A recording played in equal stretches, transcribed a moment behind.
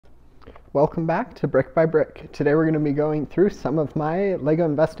welcome back to Brick by Brick. Today we're going to be going through some of my LEGO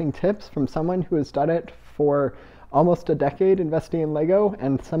investing tips from someone who has done it for almost a decade investing in LEGO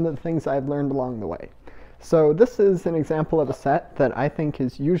and some of the things I've learned along the way. So this is an example of a set that I think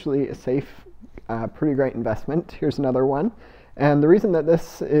is usually a safe, pretty great investment. Here's another one. And the reason that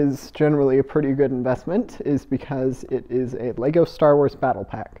this is generally a pretty good investment is because it is a LEGO Star Wars Battle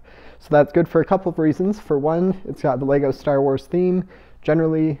Pack. So that's good for a couple of reasons. For one, it's got the LEGO Star Wars theme.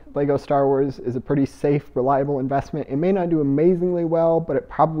 Generally, LEGO Star Wars is a pretty safe, reliable investment. It may not do amazingly well, but it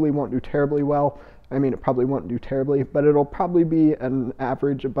probably won't do terribly well. I mean, it probably won't do terribly, but it'll probably be an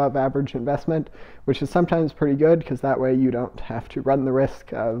average, above average investment, which is sometimes pretty good because that way you don't have to run the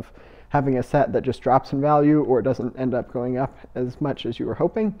risk of having a set that just drops in value or doesn't end up going up as much as you were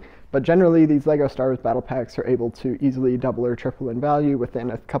hoping. But generally, these LEGO Star Wars Battle Packs are able to easily double or triple in value within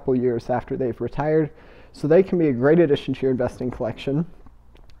a couple years after they've retired. So they can be a great addition to your investing collection.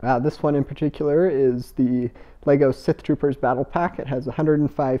 This one in particular is the LEGO Sith Troopers Battle Pack. It has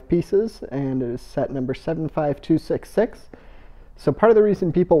 105 pieces and it is set number 75266. So part of the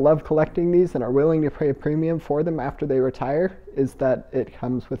reason people love collecting these and are willing to pay a premium for them after they retire is that it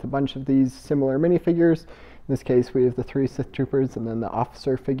comes with a bunch of these similar minifigures. In this case, we have the 3 Sith Troopers and then the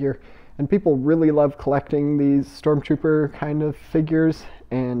officer figure. And people really love collecting these Stormtrooper kind of figures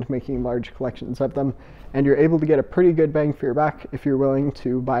and making large collections of them. And you're able to get a pretty good bang for your buck if you're willing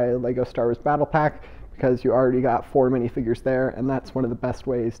to buy a LEGO Star Wars Battle Pack because you already got 4 minifigures there, and that's one of the best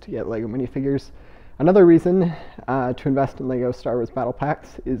ways to get LEGO minifigures. Another reason to invest in LEGO Star Wars Battle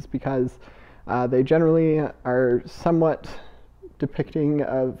Packs is because they generally are somewhat depicting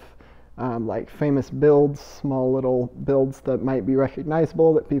of like famous builds, small little builds that might be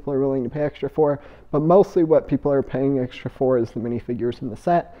recognizable that people are willing to pay extra for, but mostly what people are paying extra for is the minifigures in the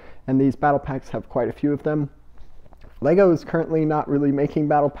set, and these battle packs have quite a few of them. LEGO is currently not really making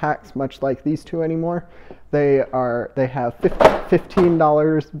battle packs much like these two anymore. They have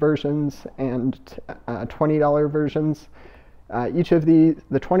 $15 versions and $20 versions. Each of the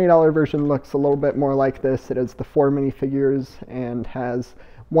 $20 version looks a little bit more like this. It has the 4 minifigures and has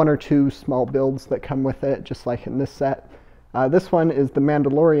 1 or 2 small builds that come with it, just like in this set. This one is the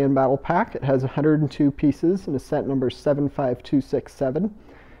Mandalorian Battle Pack. It has 102 pieces and is set number 75267.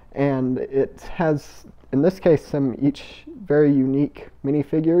 And it has, in this case, some each very unique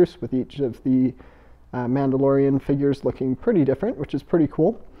minifigures with each of the Mandalorian figures looking pretty different, which is pretty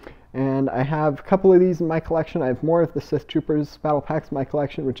cool. And I have a couple of these in my collection. I have more of the Sith Troopers Battle Packs in my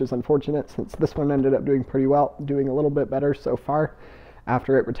collection, which is unfortunate since this one ended up doing pretty well, doing a little bit better so far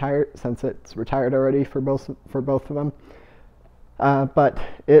after it retired, since it's retired already for both of them. But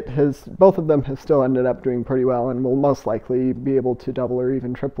both of them have still ended up doing pretty well and will most likely be able to double or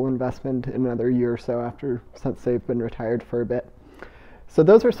even triple investment in another year or so since they've been retired for a bit. So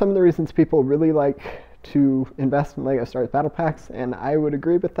those are some of the reasons people really like to invest in LEGO Star Wars Battle Packs, and I would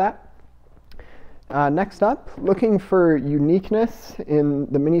agree with that. Next up, looking for uniqueness in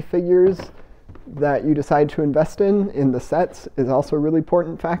the minifigures that you decide to invest in the sets is also a really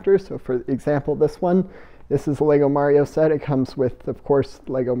important factor. So for example, this is a LEGO Mario set. It comes with, of course,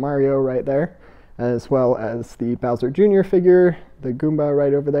 LEGO Mario right there, as well as the Bowser Jr. figure, the Goomba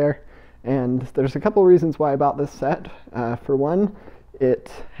right over there. And there's a couple reasons why I bought this set. For one,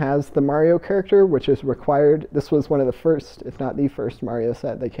 it has the Mario character, which is required. This was one of the first, if not the first, Mario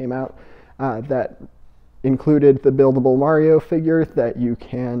set that came out that included the buildable Mario figure that you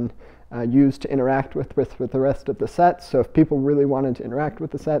can use to interact with the rest of the sets. So if people really wanted to interact with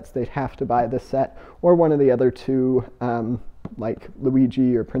the sets, they'd have to buy this set or one of the other two, like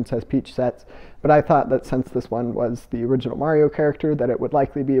Luigi or Princess Peach sets. But I thought that since this one was the original Mario character, that it would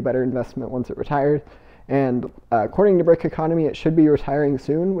likely be a better investment once it retired. And according to Brick Economy, it should be retiring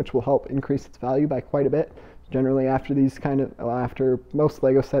soon, which will help increase its value by quite a bit. Generally, after most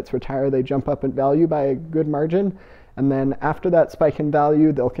LEGO sets retire, they jump up in value by a good margin. And then after that spike in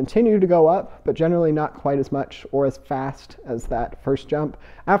value, they'll continue to go up, but generally not quite as much or as fast as that first jump.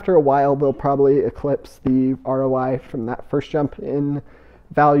 After a while, they'll probably eclipse the ROI from that first jump in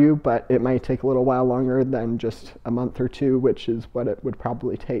value, but it might take a little while longer than just a month or two, which is what it would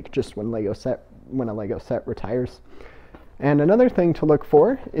probably take just when a LEGO set retires. And another thing to look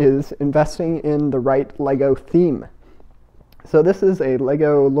for is investing in the right LEGO theme. So this is a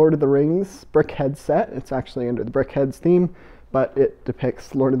LEGO Lord of the Rings Brickhead set. It's actually under the Brickheads theme, but it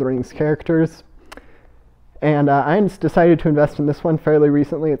depicts Lord of the Rings characters. And I decided to invest in this one fairly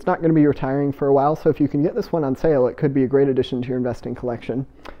recently. It's not going to be retiring for a while, so if you can get this one on sale, it could be a great addition to your investing collection.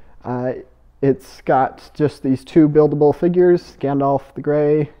 It's got just these 2 buildable figures, Gandalf the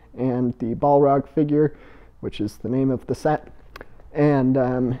Grey and the Balrog figure, which is the name of the set.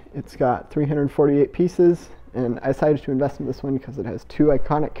 And it's got 348 pieces, and I decided to invest in this one because it has 2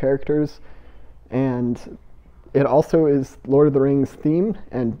 iconic characters, and it also is Lord of the Rings themed,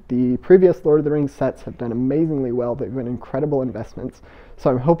 and the previous Lord of the Rings sets have done amazingly well. They've been incredible investments. So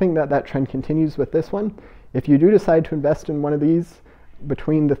I'm hoping that that trend continues with this one. If you do decide to invest in one of these,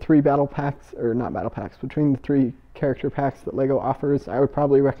 between the 3 battle packs, or not battle packs, between the 3 character packs that LEGO offers, I would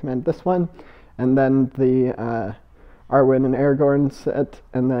probably recommend this one, and then the Arwen and Aragorn set,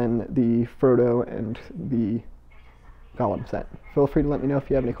 and then the Frodo and the Gollum set. Feel free to let me know if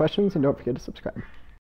you have any questions, and don't forget to subscribe.